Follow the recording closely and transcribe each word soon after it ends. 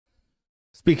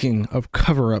Speaking of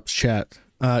cover-ups, chat,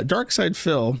 Darkside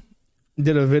Phil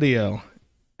did a video.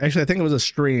 Actually, I think it was a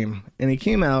stream, and he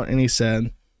came out and he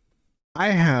said, I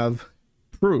have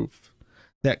proof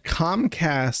that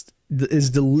Comcast is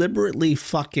deliberately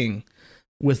fucking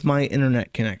with my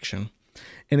internet connection.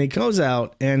 And he goes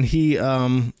out and he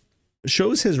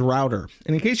shows his router.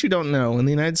 And in case you don't know, in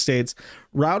the United States,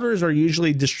 routers are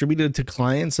usually distributed to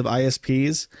clients of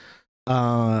ISPs.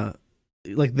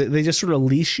 Like they just sort of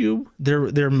lease you their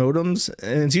modems,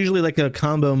 and it's usually like a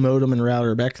combo modem and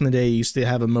router. Back in the day, you used to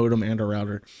have a modem and a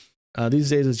router. These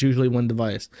days, it's usually one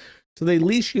device. So they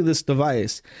lease you this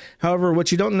device. However,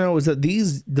 what you don't know is that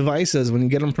these devices, when you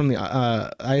get them from the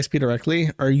ISP directly,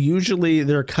 are usually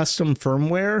their custom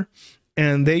firmware,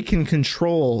 and they can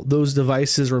control those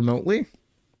devices remotely.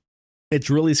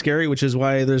 It's really scary, which is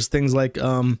why there's things like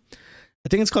I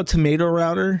think it's called Tomato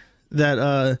Router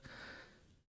that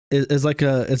is like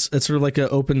it's sort of like an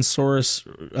open source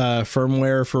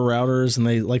firmware for routers, and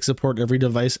they like support every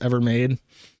device ever made.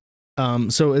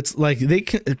 So it's like they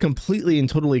can completely and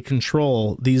totally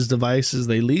control these devices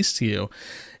they lease to you.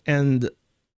 And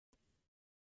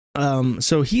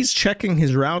so he's checking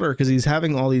his router because he's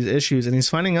having all these issues, and he's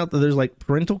finding out that there's like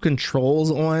parental controls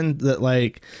on that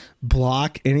like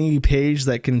block any page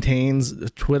that contains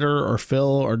Twitter or Phil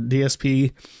or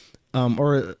DSP,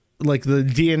 or like the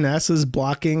DNS is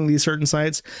blocking these certain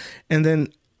sites. And then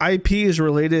IP is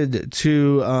related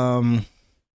to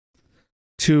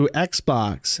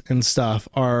Xbox and stuff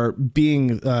are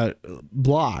being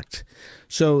blocked.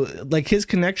 So like his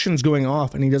connection's going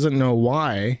off and he doesn't know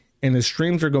why, and his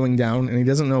streams are going down and he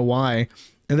doesn't know why.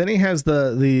 And then he has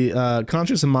the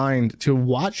conscious mind to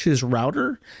watch his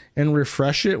router and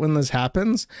refresh it when this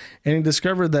happens. And he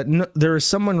discovered that there is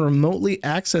someone remotely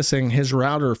accessing his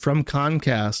router from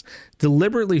Comcast,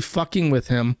 deliberately fucking with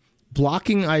him,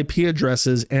 blocking IP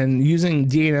addresses and using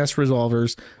DNS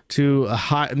resolvers to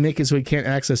make it so he can't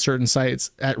access certain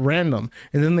sites at random.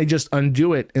 And then they just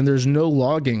undo it, and there's no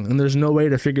logging, and there's no way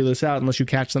to figure this out unless you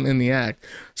catch them in the act.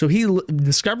 So he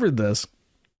discovered this,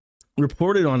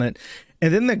 reported on it,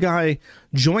 and then the guy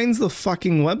joins the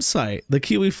fucking website, the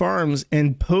Kiwi Farms,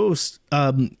 and posts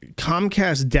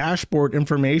Comcast dashboard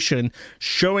information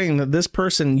showing that this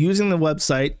person using the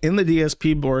website in the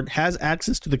DSP board has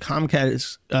access to the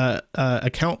Comcast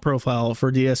account profile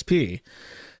for DSP.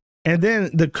 And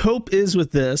then the cope is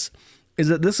with this is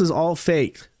that this is all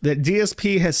fake, that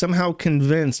DSP has somehow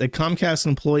convinced a Comcast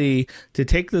employee to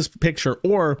take this picture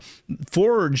or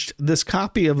forged this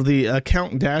copy of the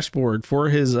account dashboard for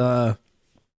his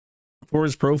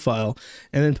profile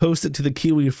and then post it to the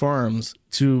Kiwi Farms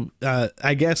to,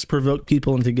 I guess, provoke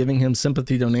people into giving him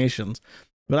sympathy donations.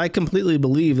 But I completely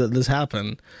believe that this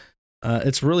happened.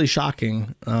 It's really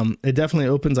shocking. It definitely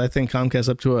opens, I think, Comcast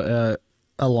up to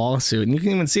a lawsuit. And you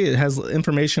can even see it has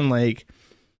information like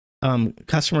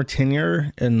customer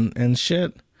tenure and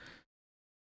shit.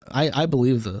 I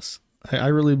believe this. I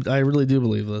really do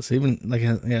believe this. Even like,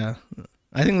 yeah,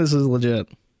 I think this is legit,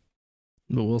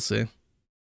 but we'll see.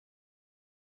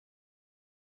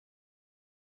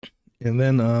 And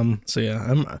then, so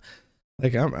yeah,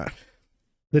 the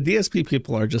DSP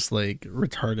people are just like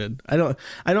retarded. I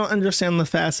don't understand the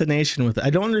fascination with it.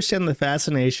 I don't understand the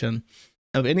fascination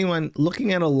of anyone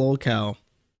looking at a locale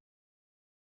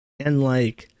and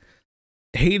like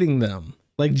hating them,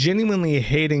 like genuinely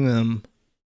hating them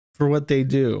for what they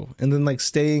do, and then like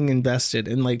staying invested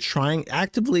and like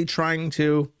actively trying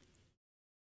to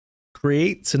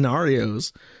create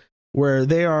scenarios where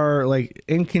they are like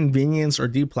inconvenienced or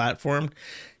deplatformed.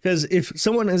 Because if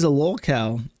someone is a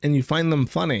lolcow and you find them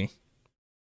funny,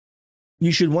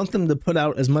 you should want them to put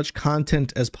out as much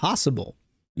content as possible.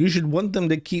 You should want them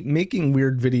to keep making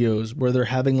weird videos where they're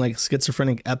having like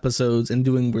schizophrenic episodes and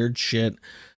doing weird shit,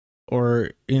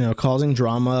 or, you know, causing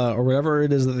drama or whatever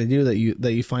it is that they do that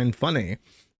you find funny.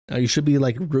 You should be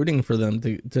like rooting for them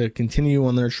to continue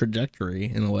on their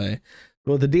trajectory in a way.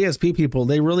 But with the DSP people,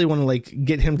 they really want to like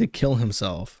get him to kill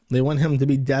himself. They want him to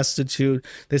be destitute.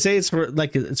 They say it's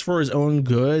for his own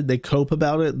good. They cope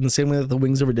about it in the same way that the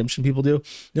Wings of Redemption people do.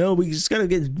 No, we just got to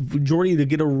get Jordy to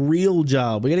get a real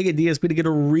job. We got to get DSP to get a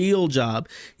real job.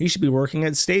 He should be working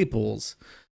at Staples.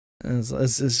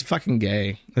 It's fucking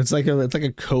gay. It's like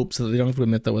a cope so that they don't have to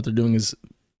admit that what they're doing is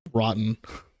rotten.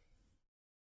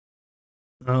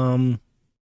 To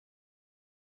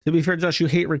be fair, Josh, you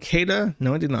hate Ricada?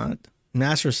 No, I do not.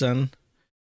 Masterson,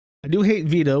 I do hate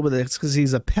Vito, but that's because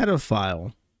he's a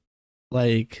pedophile.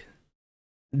 Like,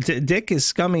 Dick is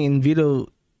scummy and Vito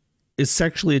is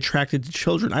sexually attracted to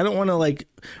children. I don't want to like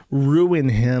ruin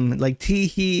him. Like,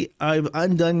 tee-hee, I've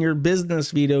undone your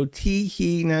business, Vito.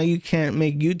 Tee-hee, now you can't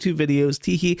make YouTube videos.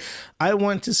 Tee-hee. I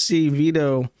want to see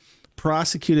Vito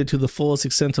prosecuted to the fullest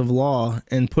extent of law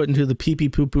and put into the pee-pee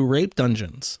poo-poo rape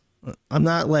dungeons. I'm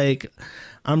not like,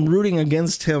 I'm rooting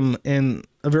against him in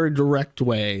a very direct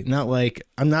way. Not like,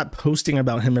 I'm not posting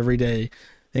about him every day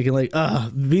thinking like,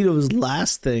 Vito's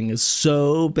last thing is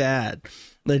so bad.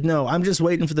 Like, no, I'm just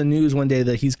waiting for the news one day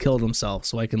that he's killed himself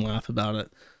so I can laugh about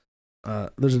it.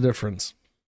 There's a difference.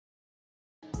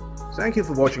 Thank you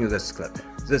for watching this clip.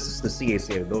 This is the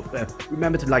CACA.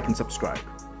 Remember to like and subscribe.